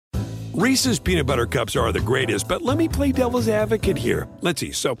Reese's peanut butter cups are the greatest, but let me play devil's advocate here. Let's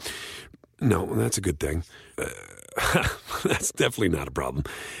see. So, no, that's a good thing. That's definitely not a problem.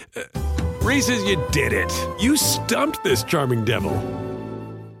 Reese's, you did it. You stumped this charming devil.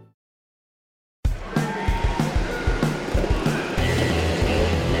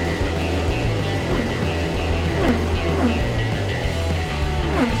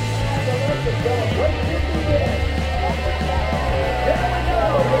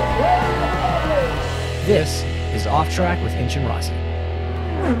 This is Off Track with Hinch and Rossi.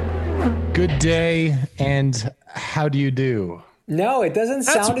 Good day, and how do you do? No, it doesn't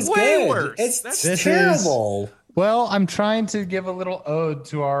sound as way good. worse. It's terrible. Well, I'm trying to give a little ode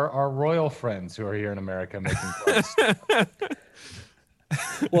to our royal friends who are here in America making clothes.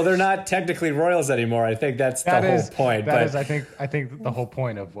 Well, they're not technically royals anymore. I think that's the whole point. That is, I think, the whole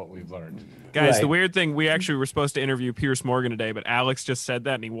point of what we've learned. Guys, Right. the weird thing, we actually were supposed to interview Pierce Morgan today, but Alex just said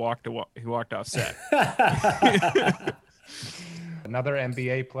that and he walked off set. Another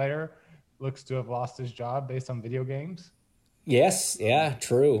NBA player looks to have lost his job based on video games. Yes, yeah,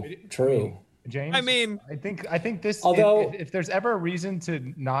 true. James, I mean, I think this. Although- if there's ever a reason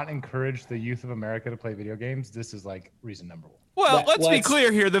to not encourage the youth of America to play video games, this is like reason number one. Well, let's be let's-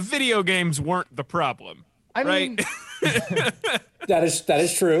 clear here. The video games weren't the problem. I Right? mean, That is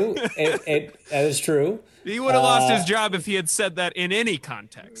true. That is true. He would have lost his job if he had said that in any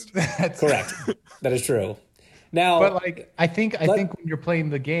context. Correct. That is true. Now, but like, I think when you're playing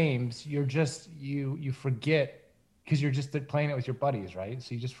the games, you're just you forget because you're just playing it with your buddies, right?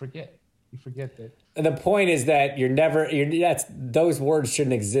 So you just forget. You forget that. the point is that those words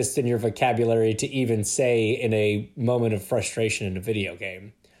shouldn't exist in your vocabulary to even say in a moment of frustration in a video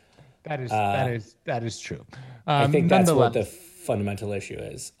game. That is true. I think that's what the Nonetheless, fundamental issue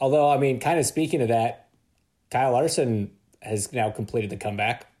is. Although, I mean, kind of speaking of that, Kyle Larson has now completed the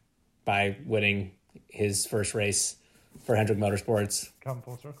comeback by winning his first race for Hendrick Motorsports. come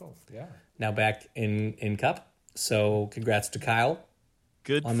full circle. Yeah. Now back in Cup. So congrats to Kyle.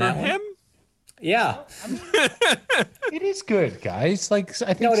 Good On for that one? him. Yeah. It is good, guys. Like,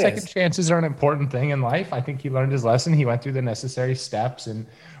 I think No, it second is. chances are an important thing in life. I think he learned his lesson. He went through the necessary steps and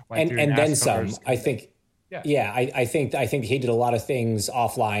went through And then some. NASCAR's- I think. Yeah. I think he did a lot of things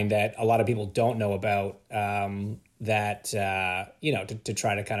offline that a lot of people don't know about. To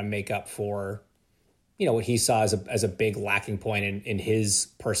try to kind of make up for, what he saw as a big lacking point in his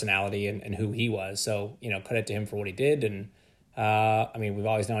personality and who he was. So credit to him for what he did. And we've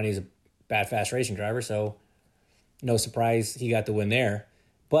always known he's a bad fast racing driver, so no surprise he got the win there.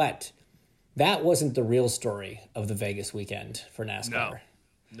 But that wasn't the real story of the Vegas weekend for NASCAR.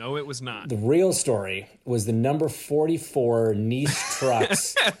 No, it was not. The real story was the number 44 Nice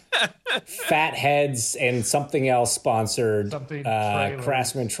Trucks, Fatheads, and something else sponsored trailers.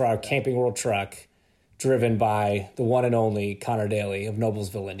 Craftsman truck, Camping World truck, driven by the one and only Connor Daly of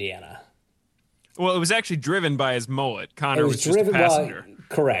Noblesville, Indiana. Well, it was actually driven by his mullet. Connor was just a passenger.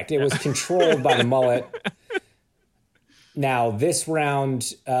 Correct. It was controlled by the mullet. Now, this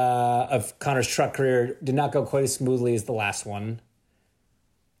round of Connor's truck career did not go quite as smoothly as the last one.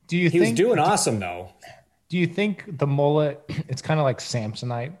 He was doing awesome, though. Do you think the mullet, it's kind of like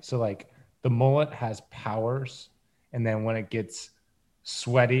Samsonite? So, like, the mullet has powers, and then when it gets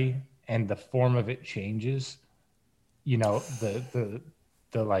sweaty and the form of it changes, the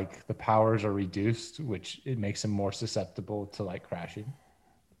powers are reduced, which it makes him more susceptible to, like, crashing.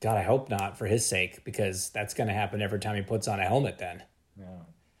 God, I hope not for his sake, because that's going to happen every time he puts on a helmet then. Yeah.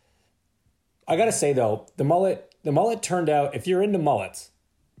 I got to say, though, the mullet turned out, if you're into mullets,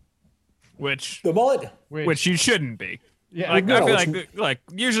 Which you shouldn't be. Yeah, Like, no, I feel like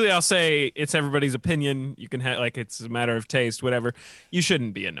usually I'll say it's everybody's opinion. You can have it's a matter of taste, whatever. You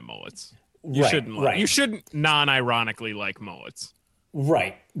shouldn't be into mullets. You Right. shouldn't non-ironically like mullets.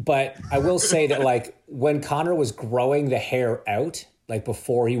 Right. But I will say that, like, when Connor was growing the hair out, like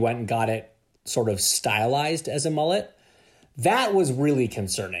before he went and got it sort of stylized as a mullet, that was really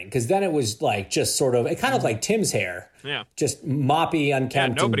concerning, because then it was like just sort of, it kind of like Tim's hair. Yeah. Just moppy,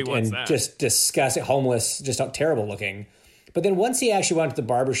 unkempt, nobody wants and that. just disgusting, homeless, just terrible looking. But then once he actually went to the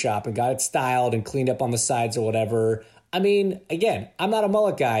barbershop and got it styled and cleaned up on the sides or whatever, I mean, again, I'm not a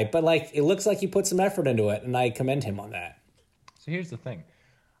mullet guy, but like, it looks like he put some effort into it, and I commend him on that. So here's the thing.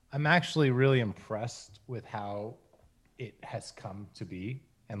 I'm actually really impressed with how it has come to be,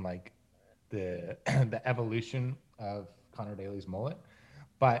 and like the the evolution of Connor Daly's mullet.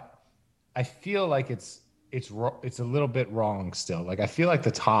 But I feel like it's a little bit wrong still. Like, I feel like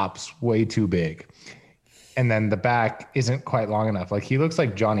the top's way too big, and then the back isn't quite long enough. Like, he looks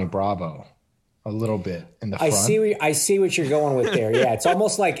like Johnny Bravo a little bit in the I front. I see what you're going with there. Yeah, it's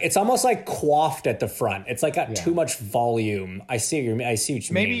almost like coiffed at the front. It's like got too much volume. I see what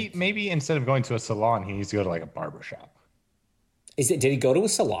you mean. Maybe instead of going to a salon, he needs to go to like a barber shop. Did he go to a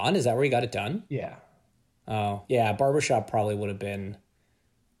salon? Is that where he got it done? Yeah. Oh, yeah, barbershop probably would have been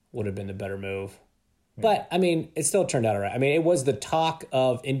the better move. But I mean, it still turned out all right. I mean, it was the talk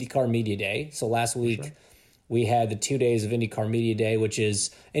of IndyCar Media Day. So last week we had the 2 days of IndyCar Media Day, which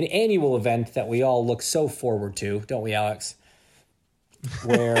is an annual event that we all look so forward to, don't we, Alex?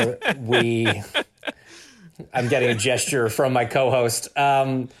 Where I'm getting a gesture from my co-host.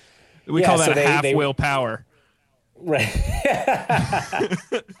 We call that half-wheel power. Right.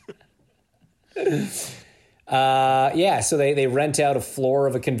 So they rent out a floor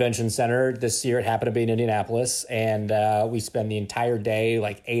of a convention center. This year it happened to be in Indianapolis, and we spend the entire day,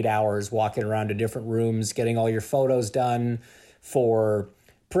 like 8 hours, walking around to different rooms, getting all your photos done for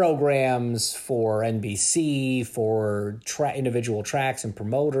programs, for NBC, for individual tracks and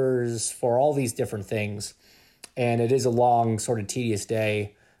promoters, for all these different things. And it is a long, sort of tedious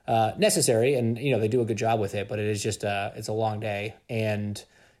day, necessary, and they do a good job with it, but it is just it's a long day. And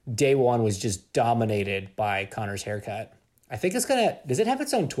day one was just dominated by Connor's haircut. I think does it have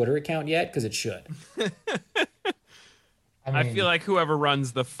its own Twitter account yet? Because it should. I feel like whoever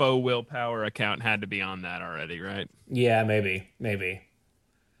runs the faux willpower account had to be on that already, right? Yeah, maybe.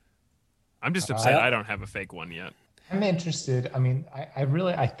 I'm just upset I don't have a fake one yet. I'm interested. I mean,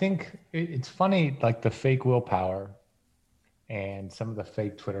 I think it's funny, like the fake willpower and some of the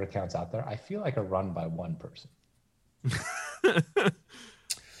fake Twitter accounts out there, I feel like are run by one person.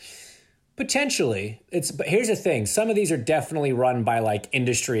 Potentially. But here's the thing. Some of these are definitely run by like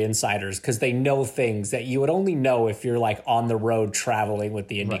industry insiders because they know things that you would only know if you're like on the road traveling with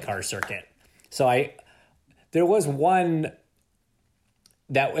the IndyCar circuit. So there was one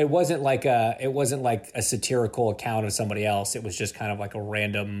that it wasn't like a satirical account of somebody else. It was just kind of like a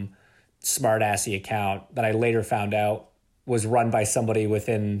random smartassy account that I later found out was run by somebody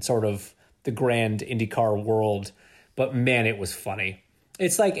within sort of the grand IndyCar world. But man, it was funny.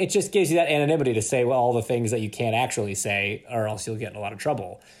 It's like it just gives you that anonymity to say all the things that you can't actually say, or else you'll get in a lot of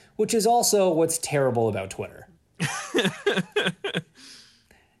trouble, which is also what's terrible about Twitter.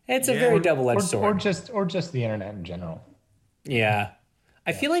 It's a very double-edged sword. Or just the internet in general. Yeah.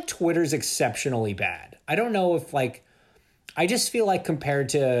 I feel like Twitter's exceptionally bad. I don't know if I just feel like compared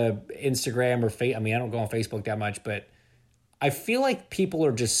to Instagram or I don't go on Facebook that much, but I feel like people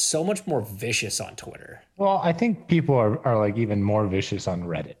are just so much more vicious on Twitter. Well, I think people are like even more vicious on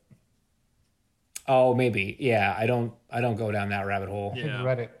Reddit. Oh, maybe. Yeah, I don't go down that rabbit hole. Yeah.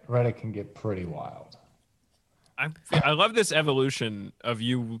 I think Reddit can get pretty wild. I love this evolution of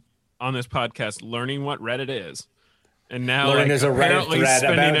you on this podcast learning what Reddit is. And now there's a Reddit thread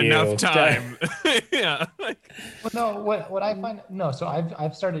spending about enough time. Yeah. Well, no, what I find so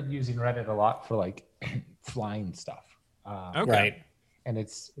I've started using Reddit a lot for like flying stuff. Okay. Right. And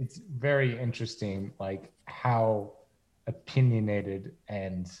it's very interesting, like how opinionated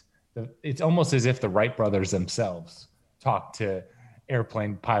and it's almost as if the Wright brothers themselves talk to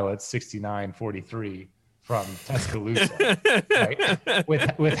airplane pilots 6943 from Tuscaloosa,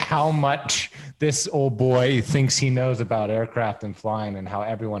 right? With how much this old boy thinks he knows about aircraft and flying, and how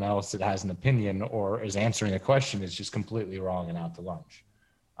everyone else that has an opinion or is answering a question is just completely wrong and out to lunch.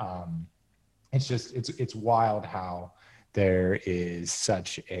 It's wild how there is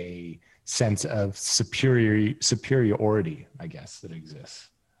such a sense of superiority, I guess, that exists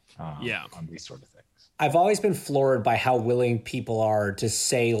on these sort of things. I've always been floored by how willing people are to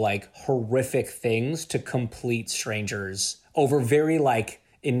say like horrific things to complete strangers over very like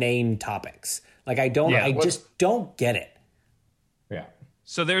inane topics. Like I just don't get it. Yeah.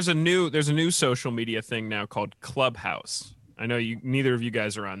 So there's a new social media thing now called Clubhouse. I know neither of you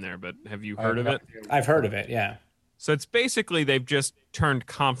guys are on there, but have you heard of it? I've heard of it. Yeah. So it's basically they've just turned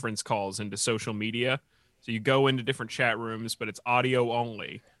conference calls into social media. So you go into different chat rooms, but it's audio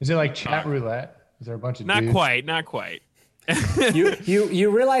only. Is it like chat roulette? Is there a bunch of not dudes? Not quite. You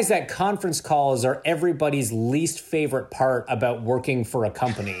realize that conference calls are everybody's least favorite part about working for a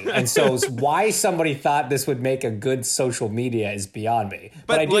company, and so why somebody thought this would make a good social media is beyond me.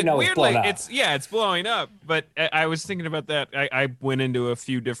 But I do know it's blown up. It's blowing up. But I was thinking about that. I went into a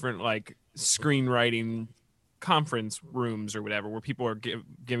few different like screenwriting conference rooms or whatever where people are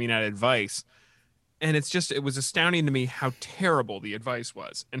giving out advice. And it was astounding to me how terrible the advice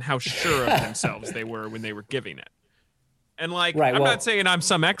was and how sure of themselves they were when they were giving it. And I'm not saying I'm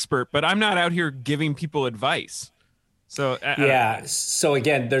some expert, but I'm not out here giving people advice. So So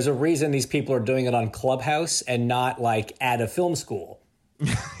again, there's a reason these people are doing it on Clubhouse and not like at a film school.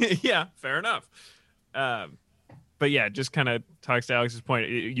 Yeah, fair enough. But yeah, just kind of talks to Alex's point.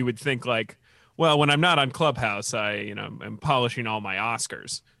 You would think like, well, when I'm not on Clubhouse, I'm polishing all my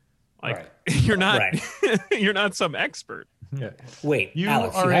Oscars. Like Right. you're not, Right. you're not some expert. Yeah. Wait, You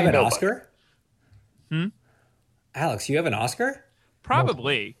Alex, you are have a an nobody. Oscar? Alex, you have an Oscar?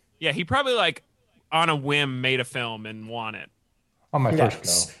 Probably. Yeah, he probably like on a whim made a film and won it On my Yeah.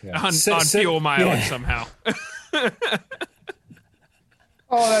 first go. Yeah. on So- fuel mileage yeah. somehow.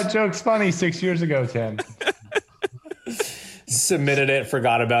 Oh, that joke's funny 6 years ago, Tim. Submitted it,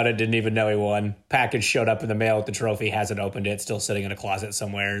 forgot about it, didn't even know he won. Package showed up in the mail with the trophy, hasn't opened it, still sitting in a closet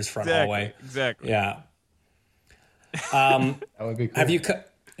somewhere, his front hallway. Exactly. Yeah. That would be cool. Have you?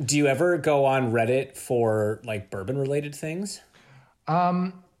 Do you ever go on Reddit for like bourbon related things?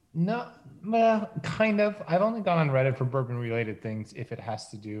 No, well, kind of. I've only gone on Reddit for bourbon related things if it has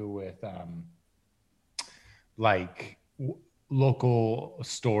to do with like local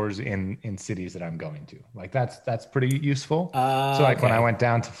stores in cities that I'm going to. Like that's pretty useful. So like when okay. I went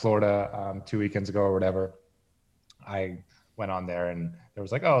down to Florida 2 weekends ago or whatever, I went on there and there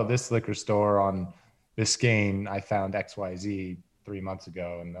was like, oh, this liquor store on Biscayne, I found XYZ 3 months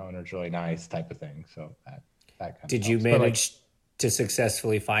ago and the owner's really nice type of thing. So that kind of Did you helps. But, like, manage to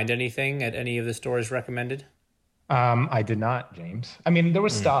successfully find anything at any of the stores recommended? I did not, James. I mean, there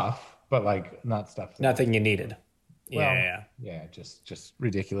was stuff, but like not stuff. That, Nothing you needed. well, Yeah. just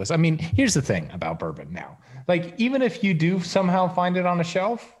ridiculous. I mean, here's the thing about bourbon now. Like, even if you do somehow find it on a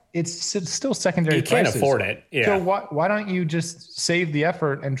shelf, it's still secondary. You can't prices. afford it. Yeah. So why don't you just save the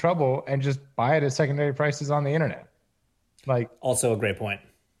effort and trouble and just buy it at secondary prices on the internet? Like, Also a great point.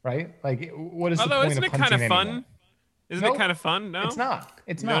 right? Like, what is the Although point isn't of it kind punching of fun? anyone? Isn't Nope. it kind of fun? No, It's not.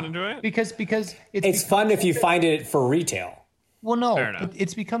 It's You not. don't enjoy it? because It's fun if you find it for retail. Well, no, Fair enough.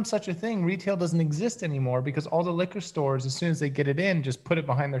 it's become such a thing. Retail doesn't exist anymore because all the liquor stores, as soon as they get it in, just put it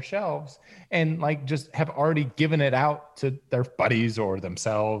behind their shelves and like just have already given it out to their buddies or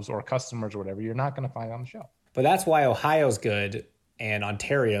themselves or customers or whatever. You're not going to find it on the shelf. But that's why Ohio's good and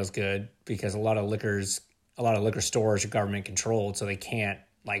Ontario's good, because a lot of liquor stores are government controlled, so they can't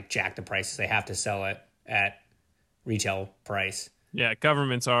like jack the prices. They have to sell it at retail price. Yeah,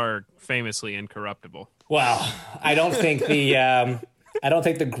 governments are famously incorruptible. Well, I don't think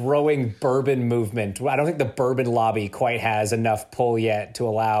the growing bourbon movement, I don't think the bourbon lobby quite has enough pull yet to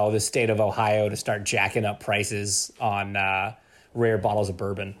allow the state of Ohio to start jacking up prices on rare bottles of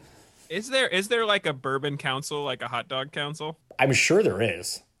bourbon. Is there like a bourbon council, like a hot dog council? I'm sure there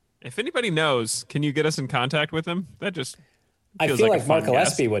is. If anybody knows, can you get us in contact with them? That just I feels feel like like a Mark fun guess.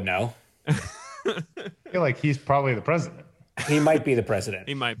 Gillespie would know. I feel like he's probably the president. He might be the president.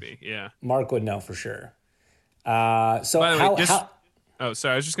 He might be, yeah. Mark would know for sure. So By the how, way, how Oh,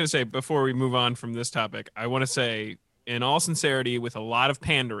 sorry. I was just going to say, before we move on from this topic, I want to say, in all sincerity, with a lot of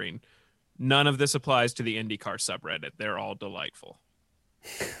pandering, none of this applies to the IndyCar subreddit. They're all delightful.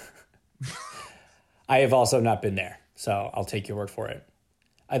 I have also not been there, so I'll take your word for it.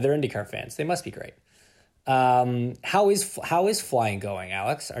 They're IndyCar fans. They must be great. How is flying going,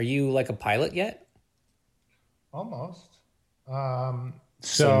 Alex? Are you like a pilot yet? Almost.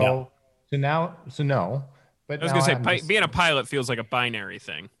 So no. So no. But I was now going to I'm say, just- being a pilot feels like a binary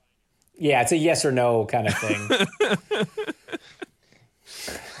thing. Yeah, it's a yes or no kind of thing.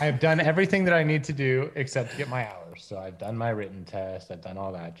 I've done everything that I need to do except to get my hours. So I've done my written test. I've done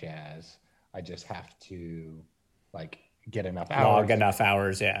all that jazz. I just have to like get enough hours. Log enough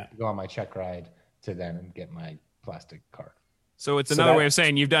hours, yeah. to go on my check ride to then get my plastic card. So it's So another that- way of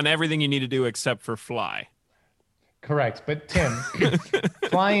saying you've done everything you need to do except for fly. Correct. But Tim,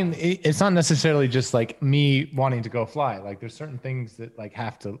 flying, it's not necessarily just like me wanting to go fly. Like there's certain things that like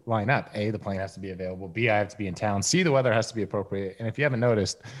have to line up. A, the plane has to be available. B, I have to be in town. C, the weather has to be appropriate. And if you haven't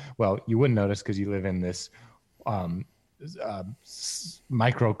noticed, well, you wouldn't notice because you live in this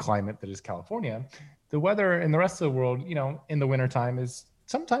microclimate that is California. The weather in the rest of the world, you know, in the wintertime is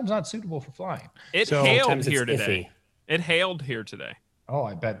sometimes not suitable for flying. It So- hailed Sometimes it's here today. iffy. It hailed here today. Oh,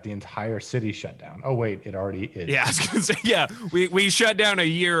 I bet the entire city shut down. Oh, wait, it already is. Yeah, I was going to say, yeah, we shut down a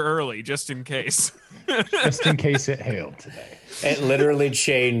year early just in case. Just in case it hailed today. It literally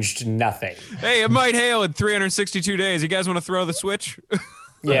changed nothing. Hey, it might hail in 362 days. You guys want to throw the switch?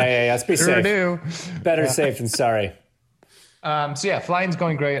 Yeah. Let's be Sure safe. do. Better safe than sorry. So yeah, flying's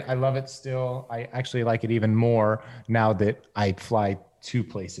going great. I love it still. I actually like it even more now that I fly two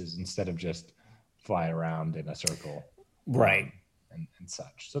places instead of just fly around in a circle Right. and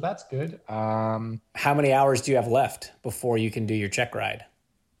such. So that's good. How many hours do you have left before you can do your check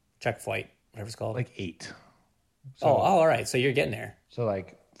flight, whatever it's called? Like 8. all right. So you're getting there. So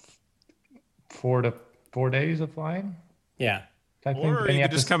like 4 days of flying. Yeah. type thing. Or But then you have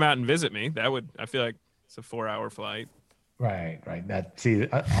could just to, come out and visit me. That would, I feel like it's a 4-hour flight. right.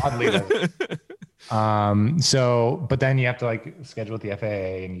 Oddly. So, but then you have to like schedule with the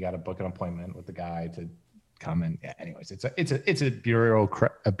FAA, and you got to book an appointment with the guy to come in. Yeah. Anyways, it's a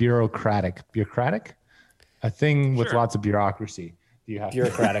bureaucratic, a thing with Sure. lots of bureaucracy. You have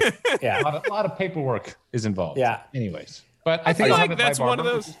Bureaucratic. Yeah. a lot of paperwork is involved. Yeah. Anyways, but I I think feel I'll have like it by that's one of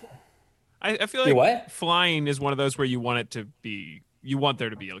Barber. those. I feel You like what? flying is one of those where you want it to be. You want there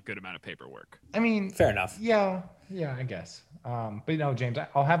to be a good amount of paperwork. I mean, Fair enough. yeah, I guess. But no, James,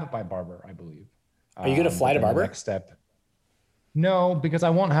 I'll have it by Barber, I believe. Are you going to fly to but then the Barber? Next step. No, because I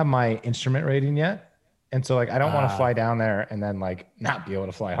won't have my instrument rating yet, and so like I don't want to fly down there and then like not be able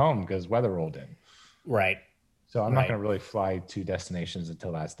to fly home because weather rolled in. Right. So I'm Right. not going to really fly to destinations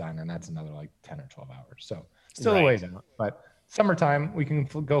until that's done, and that's another like 10 or 12 hours. So still Right. a ways out, but summertime we can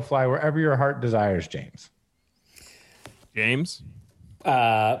go fly wherever your heart desires, James. James,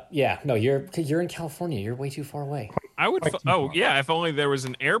 Yeah. No, you're in California. You're way too far away. I would. Yeah, if only there was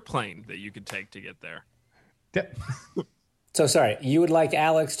an airplane that you could take to get there. So sorry, you would like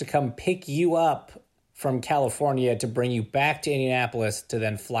Alex to come pick you up from California to bring you back to Indianapolis to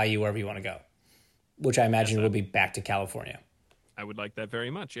then fly you wherever you want to go, which I imagine will be back to California. I would like that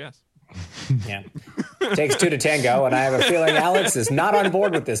very much. Yes. Yeah. Takes two to tango, and I have a feeling Alex is not on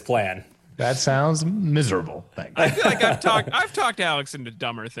board with this plan. That sounds miserable. Thanks. I feel like I've talked Alex into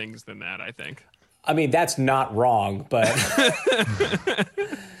dumber things than that. I think. I mean, that's not wrong, but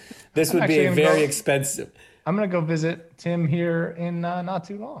this would be actually a gonna very go- expensive. I'm going to go visit Tim here in not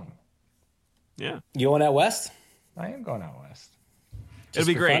too long. Yeah, You going out west? I am going out west. it'll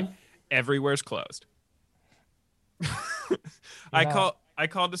be for great. fun? Everywhere's closed. I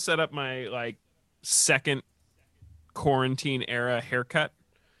called to set up my like second quarantine era haircut.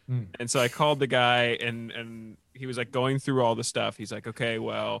 And so I called the guy and he was like going through all the stuff. He's like, okay,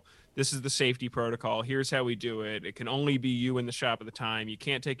 well, this is the safety protocol. Here's how we do it. It can only be you in the shop at the time. You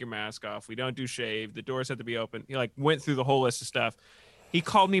can't take your mask off. We don't do shave. The doors have to be open. He like went through the whole list of stuff. He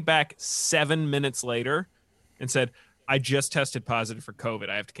called me back 7 minutes later and said, I just tested positive for COVID.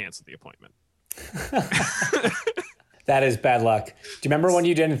 I have to cancel the appointment. That is bad luck. Do you remember when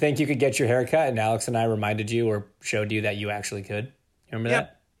you didn't think you could get your hair cut and Alex and I reminded you or showed you that you actually could? You remember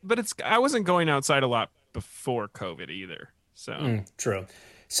that? But I wasn't going outside a lot before COVID either. So True.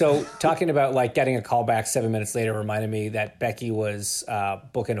 So talking about like getting a call back 7 minutes later reminded me that Becky was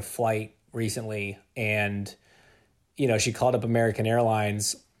booking a flight recently, and you know, she called up American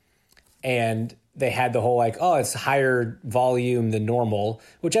Airlines and they had the whole like, oh, it's higher volume than normal,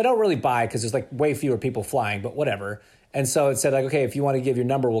 which I don't really buy because there's like way fewer people flying, but whatever. And so it said like, okay, if you want to give your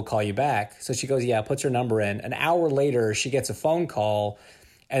number, we'll call you back. So she goes, yeah, puts her number in. An hour later, she gets a phone call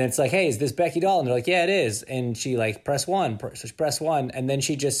and it's like, hey, is this Becky Dahl? And they're like, yeah, it is. And she like press one. So she pressed one. And then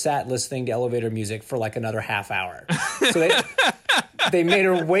she just sat listening to elevator music for like another half hour. So they made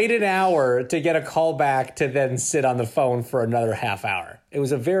her wait an hour to get a call back to then sit on the phone for another half hour. It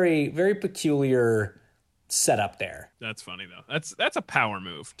was a very, very peculiar setup there. that's funny though. That's a power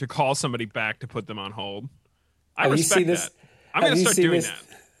move to call somebody back to put them on hold. I Have you respect seen this- that. I'm going have to you start seen doing this-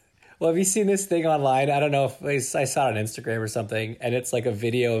 that. Well, have you seen this thing online? I don't know if I saw it on Instagram or something, and it's like a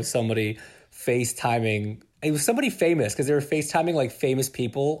video of somebody FaceTiming. It was somebody famous because they were FaceTiming like famous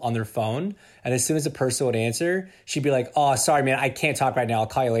people on their phone. And as soon as the person would answer, she'd be like, oh, sorry, man, I can't talk right now. I'll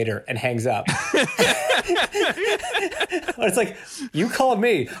call you later, and hangs up. It's like, you called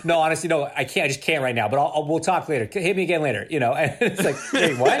me. No, honestly, no, I can't. I just can't right now, but we'll talk later. Hit me again later, you know? And it's like,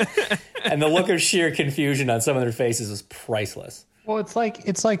 wait, what? And the look of sheer confusion on some of their faces was priceless. Well, it's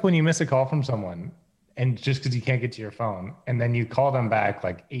like when you miss a call from someone and just because you can't get to your phone and then you call them back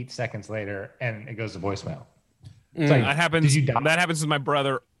like 8 seconds later and it goes to voicemail. It's like, That happens. Did you die? That happens with my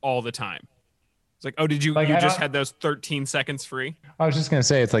brother all the time. It's like, oh, did you? Like, you I just don't- had those 13 seconds free. I was just gonna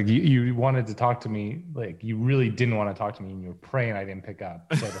say it's like you wanted to talk to me, like you really didn't want to talk to me, and you were praying I didn't pick up.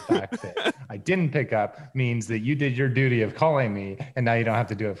 So the fact that I didn't pick up means that you did your duty of calling me, and now you don't have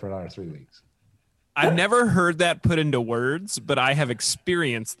to do it for another 3 weeks. I've never heard that put into words, but I have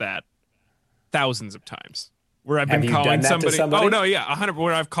experienced that thousands of times. Where I've Have been you done calling that to somebody. somebody? Oh no, yeah, 100.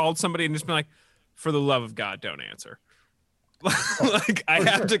 Where I've called somebody and just been like, for the love of God, don't answer. Like I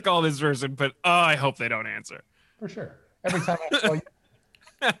have sure. to call this person, but oh, I hope they don't answer. For sure. Every time I call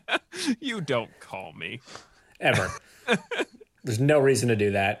you, You don't call me. Ever. There's no reason to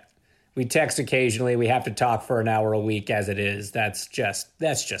do that. We text occasionally. We have to talk for an hour a week as it is. That's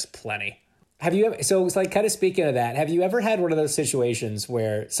just plenty. Have you ever, so it's like kind of speaking of that, have you ever had one of those situations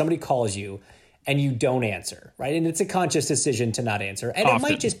where somebody calls you and you don't answer, right? And it's a conscious decision to not answer. And it Often.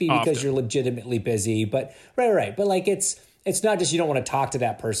 might just be because Often. you're legitimately busy, but right. But like it's not just you don't want to talk to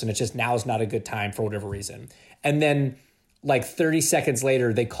that person. It's just now is not a good time for whatever reason. And then like 30 seconds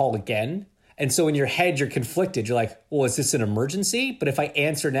later, they call again. And so in your head, you're conflicted. You're like, well, is this an emergency? But if I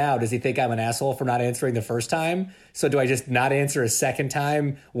answer now, does he think I'm an asshole for not answering the first time? So do I just not answer a second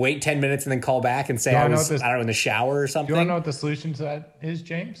time, wait 10 minutes and then call back and say I don't know, in the shower or something? Do you want to know what the solution to that is,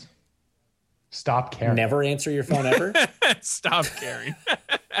 James? Stop caring. Never answer your phone ever? Stop caring.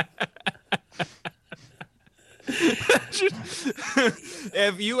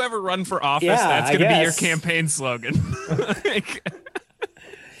 If you ever run for office, that's going to be your campaign slogan.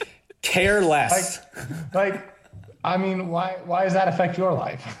 Care less. I mean, why does that affect your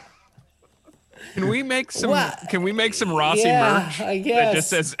life? Can we make some Rossi merch that just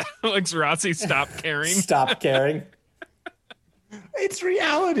says Alex Rossi stop caring? Stop caring. It's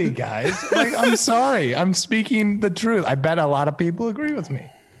reality, guys. Like, I'm sorry. I'm speaking the truth. I bet a lot of people agree with me.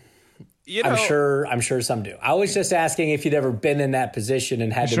 You know, I'm sure some do. I was just asking if you'd ever been in that position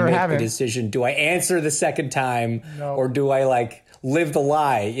and had to make the decision. Do I answer the second time or do I like live the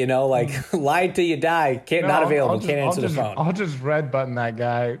lie? You know, like lie till you die. Not available. Can't answer the phone. I'll just red button that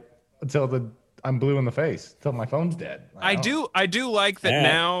guy until I'm blue in the face, until my phone's dead. I do like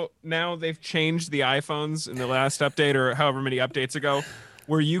that now they've changed the iPhones in the last update or however many updates ago,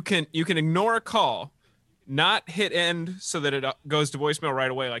 where you can ignore a call, not hit end so that it goes to voicemail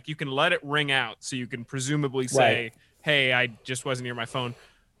right away. Like you can let it ring out so you can presumably say, hey, I just wasn't near my phone.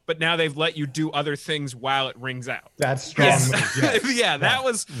 But now they've let you do other things while it rings out. That's strong. Yes. Yeah, that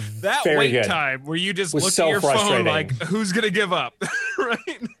was that Very wait good. time where you just look so at your phone frustrating. like, who's going to give up?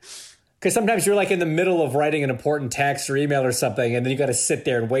 Right? Because sometimes you're like in the middle of writing an important text or email or something, and then you got to sit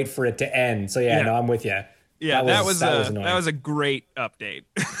there and wait for it to end. So no, I'm with you. Yeah, that was a great update.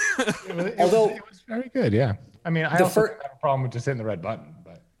 Although it was very good. Yeah, I mean, I don't have a problem with just hitting the red button,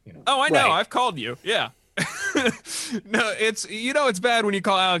 but you know. Oh, I know. Right. I've called you. Yeah. No, it's bad when you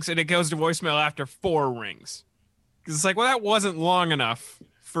call Alex and it goes to voicemail after 4 rings. Because it's like, well, that wasn't long enough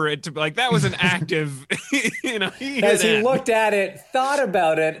for it to be like, that was an active, As he looked at it, thought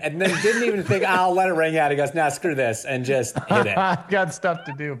about it, and then didn't even think, I'll let it ring out. He goes, nah, screw this, and just hit it. Got stuff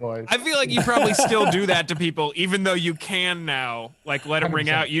to do, boys. I feel like you probably still do that to people, even though you can now, like, let it ring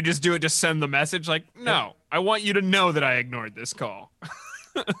 100%. Out. You just do it to send the message. Like, no, I want you to know that I ignored this call.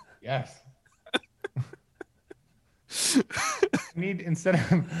 Yes. Need instead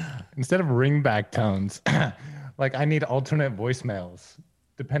of ringback tones, like I need alternate voicemails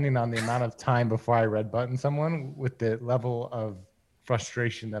depending on the amount of time before I red button someone with the level of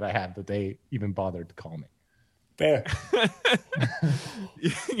frustration that I have that they even bothered to call me. Fair.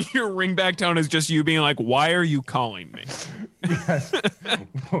 Your ringback tone is just you being like, why are you calling me? Yes.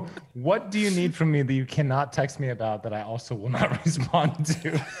 What do you need from me that you cannot text me about that I also will not respond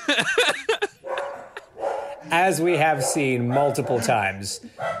to? As we have seen multiple times,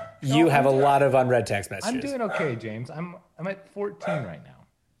 you have a lot of unread text messages. I'm doing okay, James. I'm at 14 right now.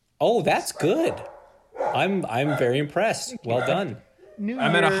 Oh, that's good. I'm very impressed. Well done.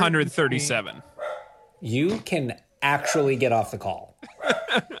 I'm at 137. You can actually get off the call.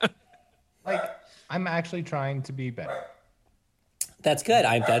 Like, I'm actually trying to be better. That's good.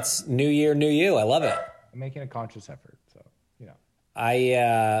 That's new year, new you. I love it. I'm making a conscious effort. So,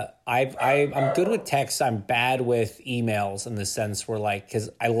 I'm good with text. I'm bad with emails in the sense where because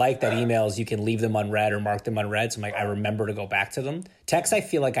I like that emails, you can leave them unread or mark them unread. So I'm like, I remember to go back to them. Text, I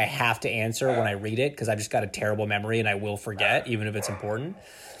feel like I have to answer when I read it because I just got a terrible memory and I will forget even if it's important.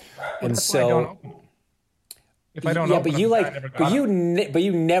 And so if I don't open them, but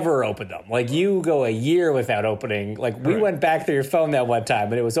you never open them. Like you go a year without opening. Like we went back through your phone that one time,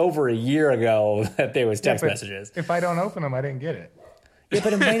 but it was over a year ago that there was text messages. If I don't open them, I didn't get it. Yeah,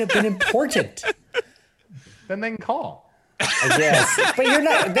 but it might have been important. Then they can call. I guess. But you're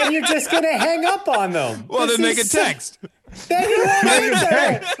not. Then you're just gonna hang up on them. Well, then make a text. Then you won't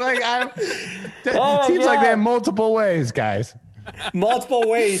answer. It seems like they have multiple ways, guys. Multiple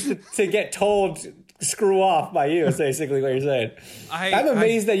ways to get told screw off by you is basically what you're saying. I'm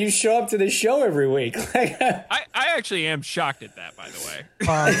amazed that you show up to this show every week. I actually am shocked at that, by the way.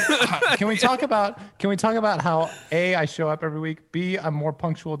 Can we talk about how A, I show up every week, B, I'm more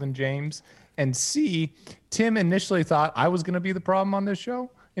punctual than James, and C, Tim initially thought I was going to be the problem on this show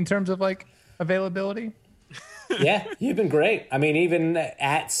in terms of availability? Yeah, you've been great. I mean, even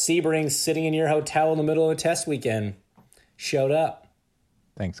at Sebring, sitting in your hotel in the middle of a test weekend, showed up.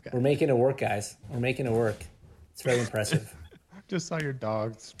 Thanks, guys. We're making it work, guys. We're making it work. It's very impressive. Just saw your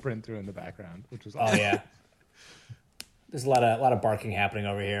dog sprint through in the background, which was awesome. Oh yeah. There's a lot of barking happening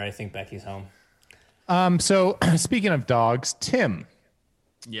over here. I think Becky's home. So speaking of dogs, Tim.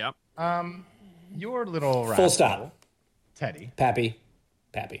 Yep. Your little rascal full stop Teddy. Pappy.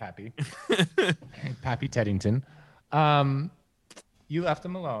 Pappy Teddington. You left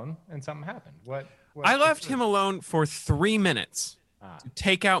him alone, and something happened. What I left him alone for 3 minutes to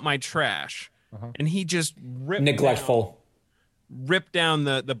take out my trash, and he just Neglectful. ripped down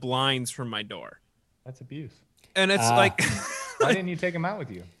the blinds from my door. That's abuse. And it's like, Why didn't you take him out with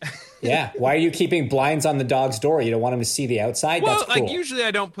you? Yeah. Why are you keeping blinds on the dog's door? You don't want him to see the outside? well, That's cool. like usually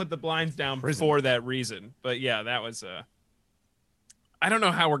I don't put the blinds down for that reason. But yeah, that was I don't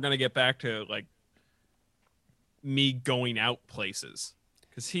know how we're gonna get back to like me going out places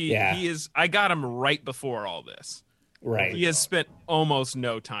because he is. I got him right before all this. Right. He has spent almost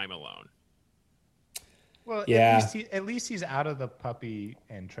no time alone. Well, Yeah. at least he's out of the puppy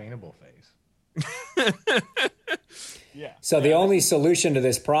and trainable phase. Yeah. So the only solution to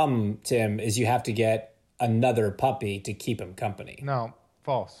this problem, Tim, is you have to get another puppy to keep him company. No,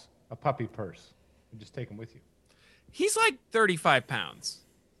 false. A puppy purse. You just take him with you. He's like 35 pounds.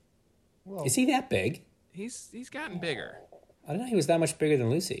 Well, Is he that big? He's gotten bigger. I didn't know he was that much bigger than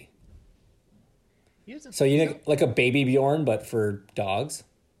Lucy. he isn't. So you know, like a baby Bjorn, but for dogs?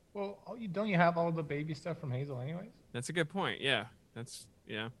 Well, don't you have all the baby stuff from Hazel, anyways? That's a good point. Yeah.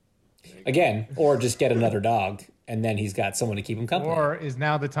 Again, or just get another dog, and then he's got someone to keep him company. Or is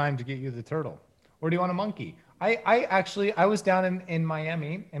now the time to get you the turtle? Or do you want a monkey? I was down in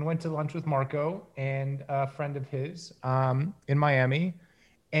Miami and went to lunch with Marco and a friend of his in Miami,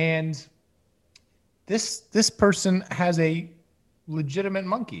 and this person has a legitimate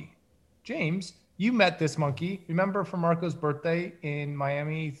monkey. James, you met this monkey. Remember for Marco's birthday in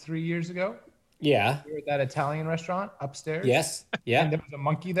Miami 3 years ago? Yeah. We were at that Italian restaurant upstairs. Yes. Yeah. And there was a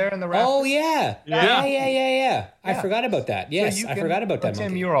monkey there in the rafters. Oh, yeah. Yeah. I forgot about that. Yes, So I forgot about that Tim,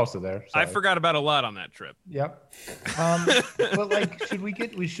 monkey. you were also there. I Sorry. forgot about a lot on that trip. Yep. But like, should we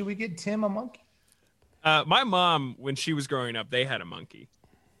get Tim a monkey? My mom, when she was growing up, they had a monkey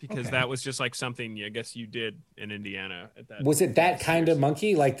because Okay. that was just like something I guess you did in Indiana at that. Was it that kind of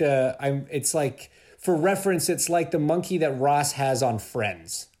monkey? Like it's like, for reference, it's like the monkey that Ross has on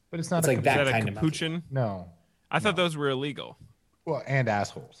Friends. But it's not It's a like that Is that a kind of monkey. capuchin? No. I thought those were illegal. Well, and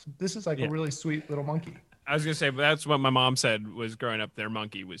assholes. This is like Yeah. a really sweet little monkey. I was gonna say, but that's what my mom said was growing up. Their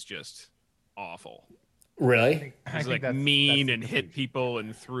monkey was just awful. Really? It I was think like that's mean the and hit conclusion. people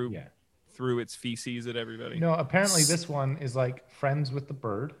and threw Yeah. its feces at everybody. No, apparently this one is like friends with the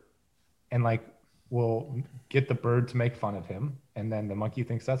bird, and like will get the bird to make fun of him, and then the monkey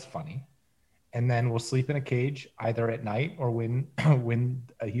thinks that's funny, and then will sleep in a cage either at night or when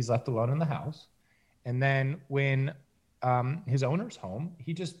he's left alone in the house, and then when his owner's home,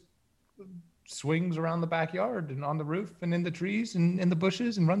 he just swings around the backyard and on the roof and in the trees and in the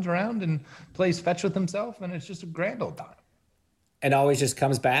bushes and runs around and plays fetch with himself, and it's just a grand old time. And always just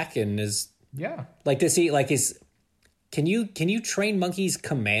comes back and is Yeah. like, does he like can you train monkeys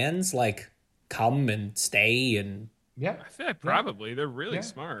commands like come and stay? And Yeah. I feel like probably they're really Yeah.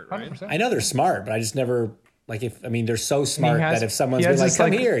 smart, right? 100%. I know they're smart, but I just never like they're so smart has- that if someone's he been has like, this, come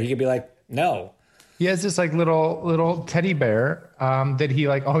like- here, he could be like, no. He has this like little teddy bear that he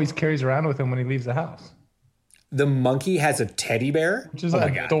like always carries around with him when he leaves the house, The monkey has a teddy bear? which is Oh my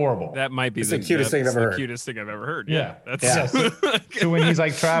God. adorable. That might be It's the cutest thing I've ever heard. Cutest thing I've ever heard. Yeah. That's Yeah. So when he's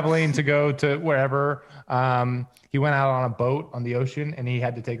like traveling to go to wherever, he went out on a boat on the ocean and he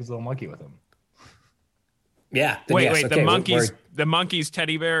had to take his little monkey with him. Yeah. then Wait, yes, wait. okay, The monkey's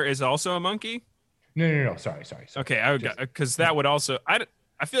teddy bear is also a monkey. No. Sorry. Okay, I would because that would also.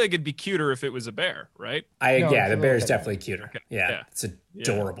 I feel like it'd be cuter if it was a bear, right? No, it's the a little bear is teddy definitely cuter. Yeah, Yeah. it's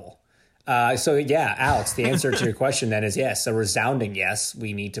adorable. So yeah, Alex, the answer to your question then is yes, a resounding yes.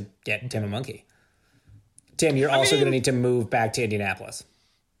 We need to get Tim a monkey. Tim, you're also going to need to move back to Indianapolis.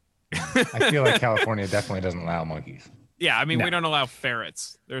 I feel like California definitely doesn't allow monkeys. Yeah, I mean we don't allow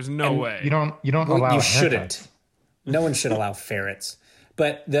ferrets. There's no way. You don't Well, allow you haircuts. shouldn't. No one should allow ferrets.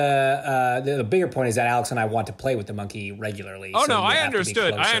 But the bigger point is that Alex and I want to play with the monkey regularly. Oh so no, you I have to be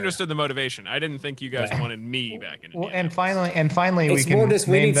understood. I closer. understood the motivation. I didn't think you guys wanted me back in. Well, Indiana. and finally, It's we can more just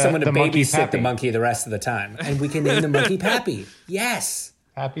we name need someone to the monkey babysit Pappy. the monkey the rest of the time, and we can name the monkey Pappy. Yes.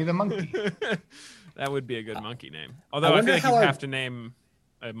 Happy the monkey. That would be a good monkey name. Although I, wonder feel like how you our- have to name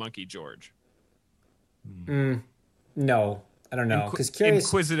a monkey George. No, I don't know. Because curious.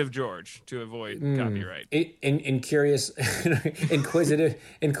 Inquisitive George to avoid copyright. In curious, inquisitive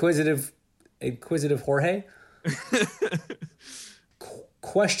Jorge,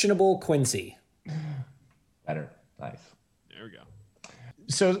 questionable Quincy. Better. Nice. There we go.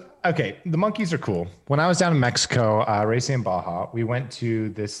 So, okay, the monkeys are cool. When I was down in Mexico, racing in Baja, we went to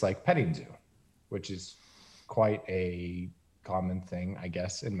this like petting zoo, which is quite a common thing, I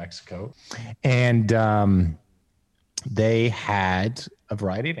guess, in Mexico. And they had a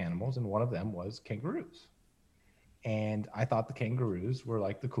variety of animals, and one of them was kangaroos. And I thought the kangaroos were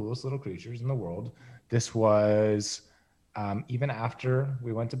like the coolest little creatures in the world. This was even after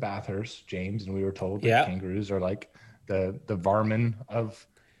we went to Bathurst, James, and we were told that kangaroos are like the varmin of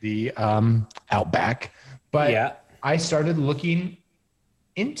the outback. But I started looking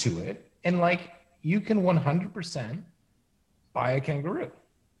into it, and like you can 100% buy a kangaroo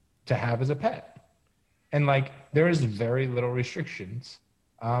to have as a pet. And like there is very little restrictions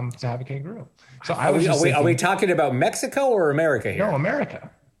to have a kangaroo. So I was are we talking about Mexico or America here? No, America.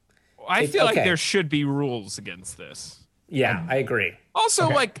 I feel like there should be rules against this. Yeah, I agree. Also,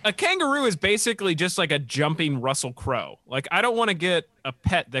 like a kangaroo is basically just like a jumping Russell Crowe. Like I don't want to get a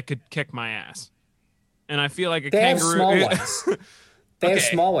pet that could kick my ass. And I feel like they kangaroo. Have small ones. They have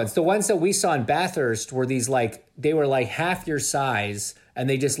small ones. The ones that we saw in Bathurst were these like they were like half your size, and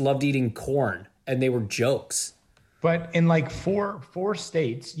they just loved eating corn, and they were jokes. But in like four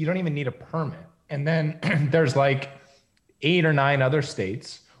states, you don't even need a permit. And then there's like 8 or 9 other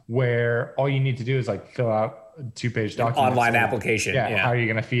states where all you need to do is like fill out a 2-page document. Online application. Yeah. How are you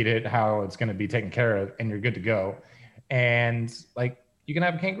going to feed it? How it's going to be taken care of, and you're good to go. And like you can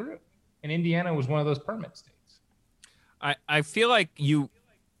have a kangaroo. And Indiana was one of those permit states. I feel like you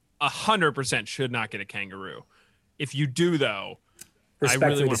 100% should not get a kangaroo. If you do, though, I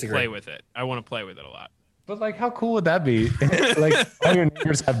really want to play with it. I want to play with it a lot. But like, how cool would that be? Like, all your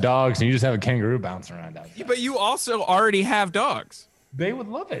neighbors have dogs, and you just have a kangaroo bouncing around outside. Yeah, but you also already have dogs. They would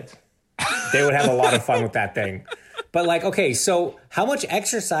love it. They would have a lot of fun with that thing. But like, okay, so how much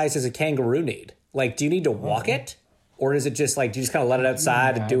exercise does a kangaroo need? Like, do you need to walk it? Or is it just like, do you just kind of let it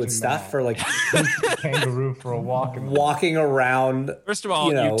outside and do its stuff for like kangaroo for a walk and walking around? First of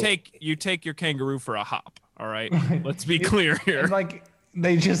all, you take your kangaroo for a hop. All right, let's be clear here. And like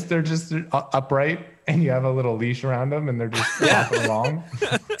they're just upright, and you have a little leash around them, and they're just walking along.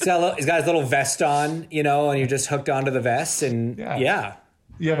 He's got his little vest on, and you're just hooked onto the vest, and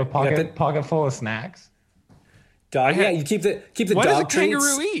you have a pocket full of snacks. Dog, you keep the what dog does a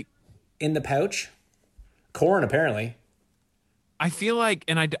kangaroo eat in the pouch. Corn, apparently. I feel like,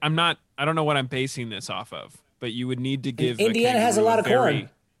 and I don't know what I'm basing this off of, but you would need to give Indiana has a lot of corn.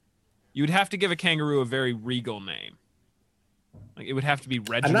 You would have to give a kangaroo a very regal name. Like it would have to be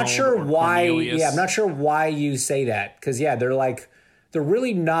Reginald. I'm not sure why. Cornelius. Yeah, I'm not sure why you say that because they're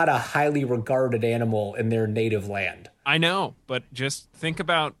really not a highly regarded animal in their native land. I know, but just think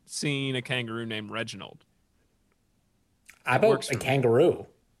about seeing a kangaroo named Reginald. How about a kangaroo?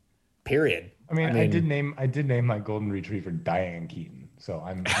 Period. I mean, I did name my golden retriever Diane Keaton, so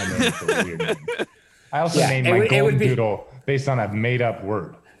I named it for a weird name. I also named my golden doodle based on a made up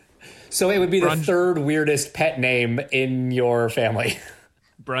word. So it would be the third weirdest pet name in your family.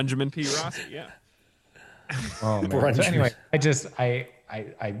 Brunjamin P. Rossi, yeah. Oh man. So anyway,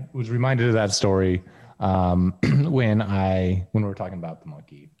 I was reminded of that story when we were talking about the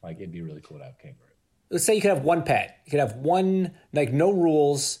monkey. Like it'd be really cool to have a kangaroo. Let's say you could have one pet. You could have one, like no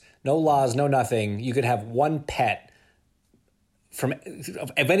rules, no laws, no nothing. You could have one pet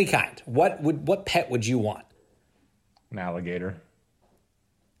of any kind. What pet would you want? An alligator.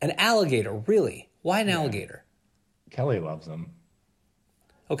 An alligator, really? Why an alligator? Kelly loves them.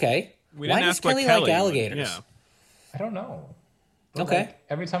 Okay. We didn't Why does ask what Kelly like Kelly alligators? Yeah. I don't know. But okay. Like,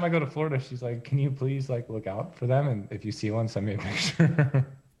 every time I go to Florida, she's like, "Can you please like look out for them? And if you see one, send me a picture."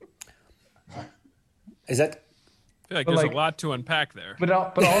 Is that? I feel like there's a lot to unpack there. But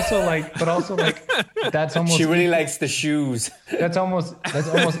also like that's almost. She really likes the shoes. That's almost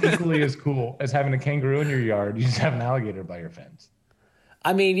equally as cool as having a kangaroo in your yard. You just have an alligator by your fence.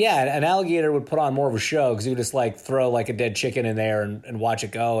 I mean, yeah, an alligator would put on more of a show because you would just like throw like a dead chicken in there and watch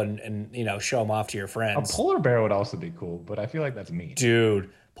it go and show them off to your friends. A polar bear would also be cool, but I feel like that's mean. Dude,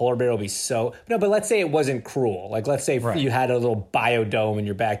 polar bear will be so... No, but let's say it wasn't cruel. Like, let's say you had a little biodome in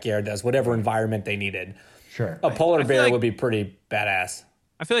your backyard that's whatever environment they needed. Sure. A polar bear would be pretty badass.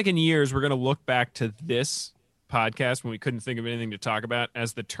 I feel like in years we're going to look back to this podcast when we couldn't think of anything to talk about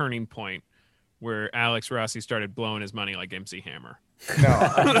as the turning point where Alex Rossi started blowing his money like MC Hammer. No,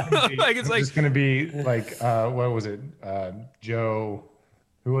 it's just going to be like, what was it? Joe,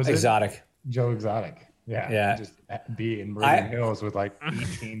 who was Exotic. it? Joe Exotic. Yeah. Just be in Meridian Hills with like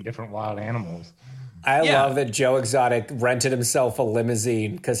 18 different wild animals. I love that Joe Exotic rented himself a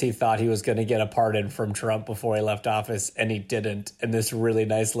limousine because he thought he was going to get a pardon from Trump before he left office, and he didn't. And this really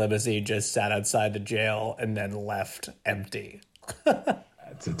nice limousine just sat outside the jail and then left empty.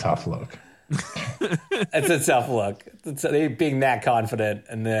 That's a tough look. It's a tough look. Being that confident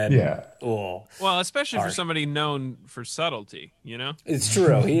and then well, especially for somebody known for subtlety, It's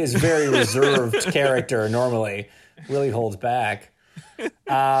true. He is very reserved character normally, really holds back.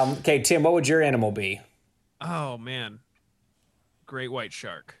 Okay, Tim, what would your animal be? Oh man, great white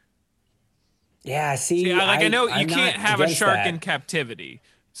shark. Yeah, see, I know you I'm can't not have a against shark that. in captivity,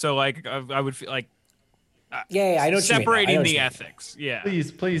 so like I would feel like Yeah, I know what you mean. I separating know what the you mean. ethics. Yeah.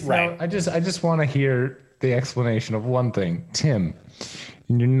 Please, Right. no. I just want to hear the explanation of one thing, Tim.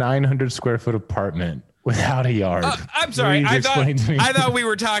 In your 900 square foot apartment without a yard. I'm sorry. please explain to me. I thought we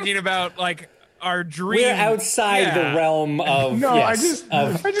were talking about like our dream. We're outside Yeah. the realm of No, yes, I just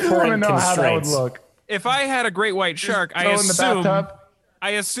of want to current know how that would constraints. look. If I had a great white shark, Throw in the bathtub.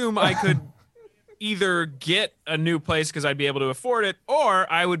 I assume I could either get a new place because I'd be able to afford it,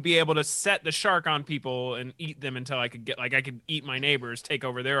 or I would be able to set the shark on people and eat them until I could get like I could eat my neighbors, take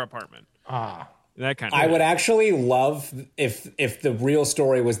over their apartment. That kind of I would actually love if the real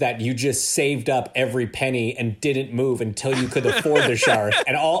story was that you just saved up every penny and didn't move until you could afford the shark,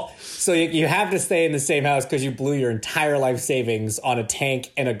 and so you have to stay in the same house because you blew your entire life savings on a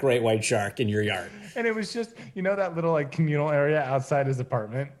tank and a great white shark in your yard. And it was just, that little like communal area outside his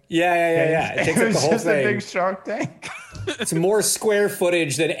apartment. Yeah. It takes up was the whole just a thing. big shark tank. It's more square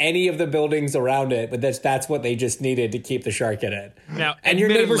footage than any of the buildings around it, but that's what they just needed to keep the shark in it. Now, And your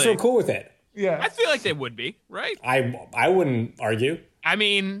neighbors admittedly, were cool with it. Yeah. I feel like they would be, right? I wouldn't argue. I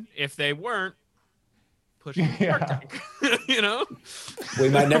mean, if they weren't pushing the shark tank, We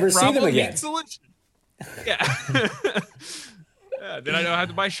might never see them problem again. meets solution. Yeah. Then I don't have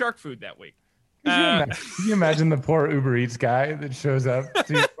to buy shark food that week. Can you imagine the poor Uber Eats guy that shows up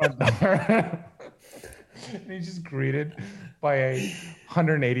to your front door? And he's just greeted by a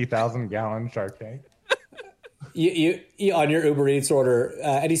 180,000 gallon shark tank. You on your Uber Eats order,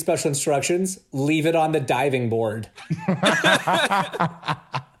 any special instructions? Leave it on the diving board.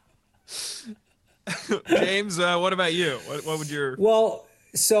 James, what about you? What would your Well,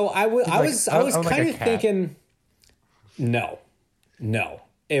 so I was like kind a of cat. thinking, no.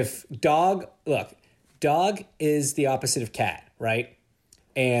 If dog is the opposite of cat, right?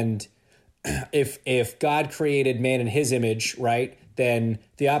 And if God created man in his image, right, then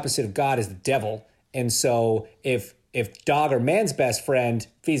the opposite of God is the devil. And so if dog are man's best friend,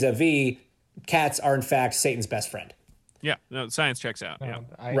 vis-a-vis, cats are in fact Satan's best friend. Yeah, no, science checks out. Yeah.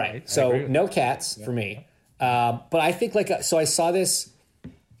 Right. So no cats for me. But I think so I saw this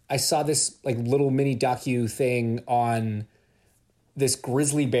like little mini docu thing on this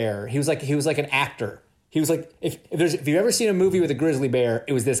grizzly bear. He was like an actor. He was like, if you've ever seen a movie with a grizzly bear,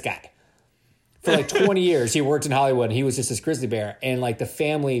 it was this guy. For like 20 years, he worked in Hollywood and he was just this grizzly bear. And like the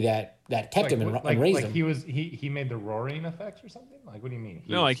family that kept him and raised him. He made the roaring effects or something? Like, what do you mean?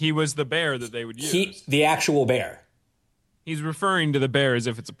 No, like he was the bear that they would use. The actual bear. He's referring to the bear as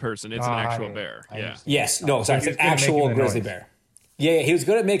if it's a person. It's an actual bear. I Yeah. understand. Yes. No, sorry. It's he an was good at actual making the grizzly noise. bear. Yeah, he was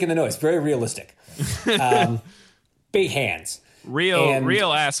good at making the noise. Very realistic. Big hands.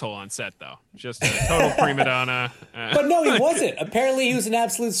 Real asshole on set though. Just a total prima donna. But no, he wasn't. Apparently, he was an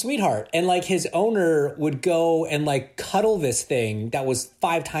absolute sweetheart. And like his owner would go and like cuddle this thing that was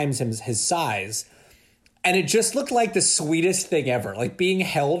 5 times his size. And it just looked like the sweetest thing ever. Like being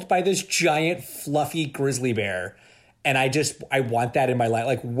held by this giant fluffy grizzly bear. And I want that in my life.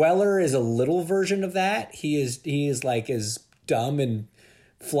 Like Weller is a little version of that. He is like as dumb and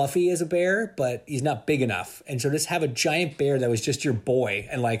fluffy as a bear, but he's not big enough. And so just have a giant bear that was just your boy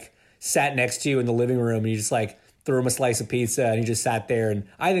and like sat next to you in the living room and you just like threw him a slice of pizza and he just sat there. And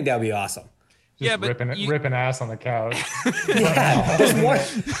I think that would be awesome. Yeah, but ripping ass on the couch. Yeah,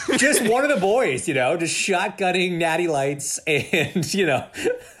 just one of the boys, just shotgunning natty lights and,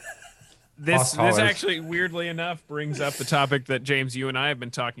 this Hollers. actually weirdly enough brings up the topic that James, you and I have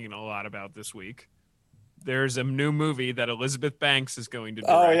been talking a lot about this week. There's a new movie that Elizabeth Banks is going to direct.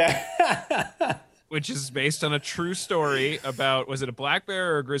 Oh, yeah. Which is based on a true story about, was it a black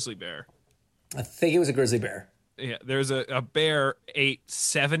bear or a grizzly bear? I think it was a grizzly bear. Yeah, there's a bear ate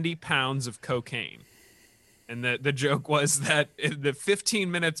 70 pounds of cocaine. And the joke was that in the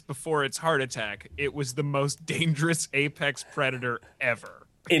 15 minutes before its heart attack, it was the most dangerous apex predator ever.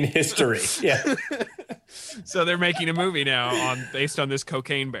 In history, yeah. So they're making a movie now based on this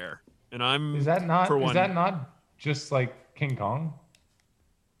cocaine bear. And I'm Is that not? for one. Is that not just like King Kong?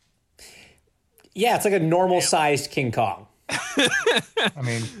 Yeah, it's like a normal-sized King Kong. I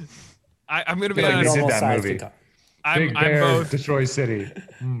mean, I'm going to be Like honest. did that Normal-sized movie. King Kong. Big I'm Bear both destroys city.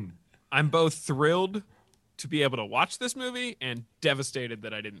 I'm both thrilled to be able to watch this movie and devastated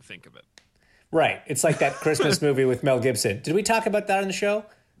that I didn't think of it. Right. It's like that Christmas movie with Mel Gibson. Did we talk about that on the show?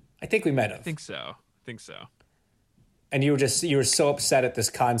 I think we might have. I think so. And you were so upset at this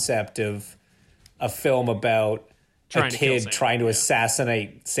concept of a film about Trying a to kill kid Santa, trying to yeah.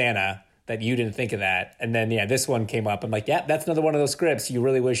 assassinate Santa that you didn't think of that. And then, this one came up. I'm like, yeah, that's another one of those scripts you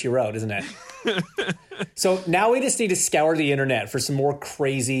really wish you wrote, isn't it? So now we just need to scour the internet for some more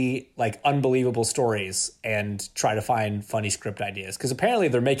crazy, like unbelievable stories and try to find funny script ideas. Because apparently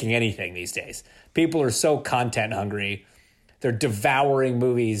they're making anything these days. People are so content hungry. They're devouring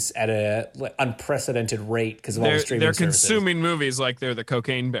movies at an unprecedented rate because of all the streaming services. They're consuming movies like they're the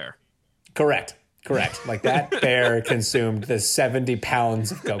cocaine bear. Correct. Like that bear consumed the 70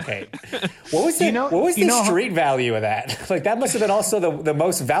 pounds of cocaine. What was the street value of that? Like that must have been also the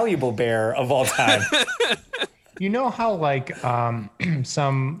most valuable bear of all time. You know how like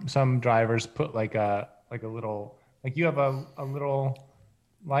some drivers put like a little, like you have a little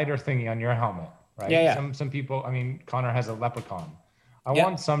lighter thingy on your helmet, right? Yeah. Some people, I mean, Connor has a leprechaun. I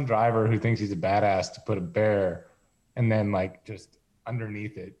want some driver who thinks he's a badass to put a bear and then like just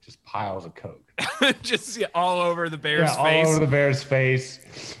underneath it, just piles of coke. Just all over the bear's face. All over the bear's face.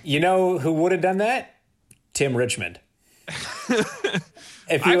 You know who would have done that? Tim Richmond.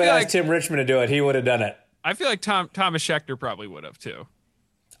 If you had asked Tim Richmond to do it, he would have done it. I feel like Thomas Schechter probably would have too.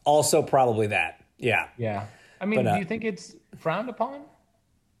 Also probably that. Yeah. Yeah. I mean, do you think it's frowned upon?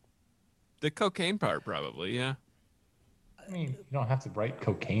 The cocaine part, probably, yeah. I mean, you don't have to write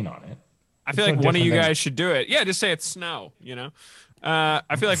cocaine on it. I feel like one of you guys should do it. Yeah, just say it's snow, you know?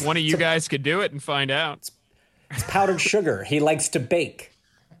 I feel like one of you guys could do it and find out. It's powdered sugar. He likes to bake.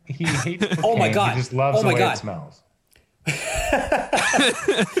 He hates cocaine. Oh, my God. He just loves the way it smells.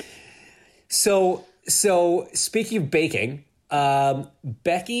 So speaking of baking,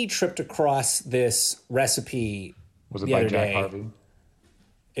 Becky tripped across this recipe. Was it the by other Jack day. Harvey?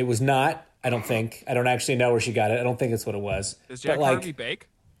 It was not. I don't think. I don't actually know where she got it. I don't think that's what it was. Does Jack Harvey bake?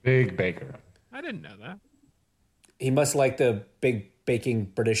 Big baker. I didn't know that. He must like the big baking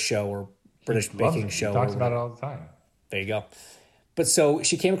British show or British baking show. He talks about it all the time. There you go. But so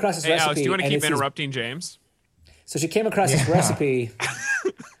she came across this recipe. Alex, do you want to keep interrupting James? So she came across this recipe.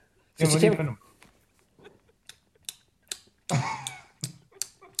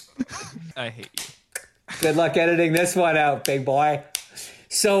 I hate you. Good luck editing this one out, big boy.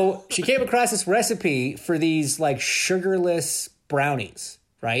 So she came across this recipe for these like sugarless brownies,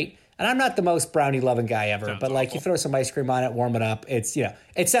 right? And I'm not the most brownie loving guy ever, Sounds but like awful. you throw some ice cream on it, warm it up. It's,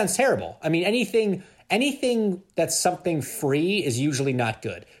 it sounds terrible. I mean, anything that's something free is usually not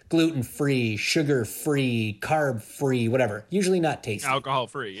good. Gluten free, sugar free, carb free, whatever. Usually not tasty. Alcohol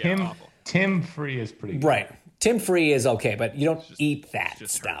free, yeah, awful. Tim free is pretty good. Right. Tim free is okay, but you don't eat that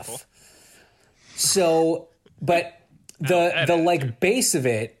stuff. hurtful. So, but the like base of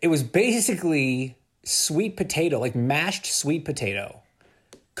it was basically sweet potato, like mashed sweet potato,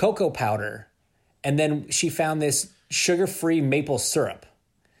 cocoa powder, and then she found this sugar-free maple syrup.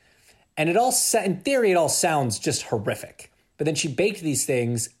 And in theory, it all sounds just horrific. But then she baked these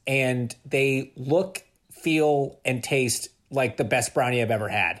things, and they look, feel, and taste like the best brownie I've ever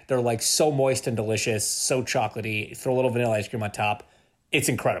had. They're like so moist and delicious, so chocolatey. Throw a little vanilla ice cream on top. It's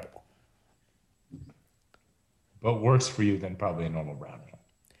incredible. But worse for you than probably a normal brownie.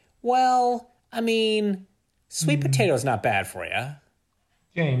 Well, I mean, sweet potato's not bad for you.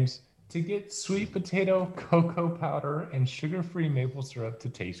 James, to get sweet potato, cocoa powder, and sugar-free maple syrup to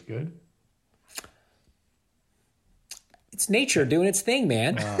taste good? It's nature doing its thing,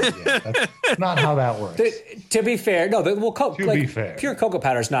 man. That's not how that works. To be fair, no, be fair. Pure cocoa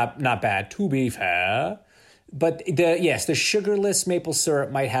powder is not bad. To be fair, but the sugarless maple syrup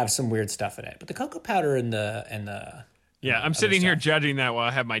might have some weird stuff in it. But the cocoa powder and the I'm sitting here judging that while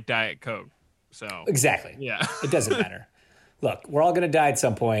I have my Diet Coke. So exactly, yeah, it doesn't matter. Look, we're all gonna die at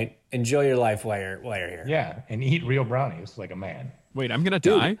some point. Enjoy your life while you're here. Yeah, and eat real brownies like a man. Wait, I'm gonna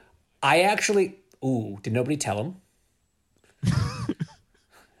die. I actually. Did nobody tell him?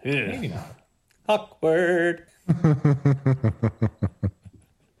 Maybe not. Awkward.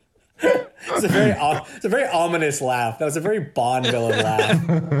 It's a very ominous laugh. That was a very Bond villain laugh.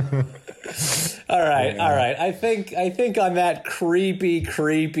 All right. I think on that creepy,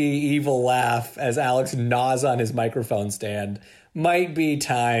 evil laugh as Alex gnaws on his microphone stand, might be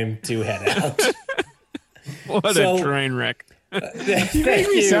time to head out. What a train wreck. You make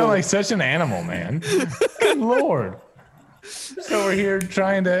me sound like such an animal, man. Good Lord. So we're here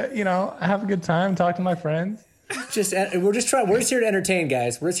trying to, have a good time, talk to my friends. We're just here to entertain,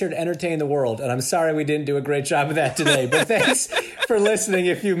 guys. We're just here to entertain the world. And I'm sorry we didn't do a great job of that today. But thanks for listening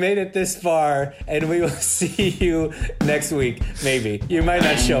if you made it this far. And we will see you next week, maybe. You might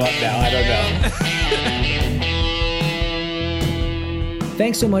not show up now. I don't know.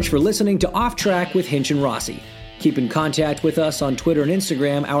 Thanks so much for listening to Off Track with Hinch and Rossi. Keep in contact with us on Twitter and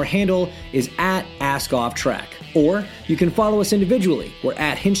Instagram. Our handle is @AskOffTrack. Or you can follow us individually. We're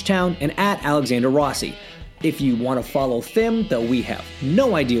 @Hinchtown and @Alexander Rossi. If you want to follow Thim, though we have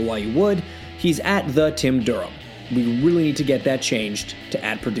no idea why you would, he's @TheTimDurham. We really need to get that changed to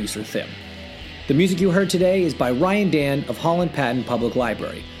 @ProducerThim. The music you heard today is by Ryan Dan of Holland Patton Public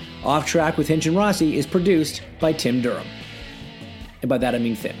Library. Off Track with Hinch and Rossi is produced by Tim Durham. And by that I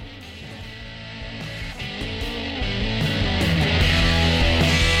mean Thim.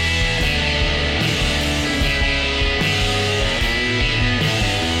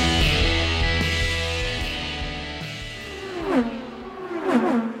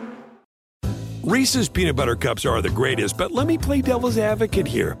 Reese's peanut butter cups are the greatest, but let me play devil's advocate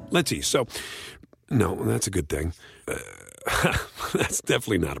here. Let's see. So, no, that's a good thing. That's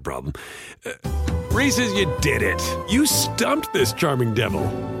definitely not a problem. Reese's, you did it. You stumped this charming devil.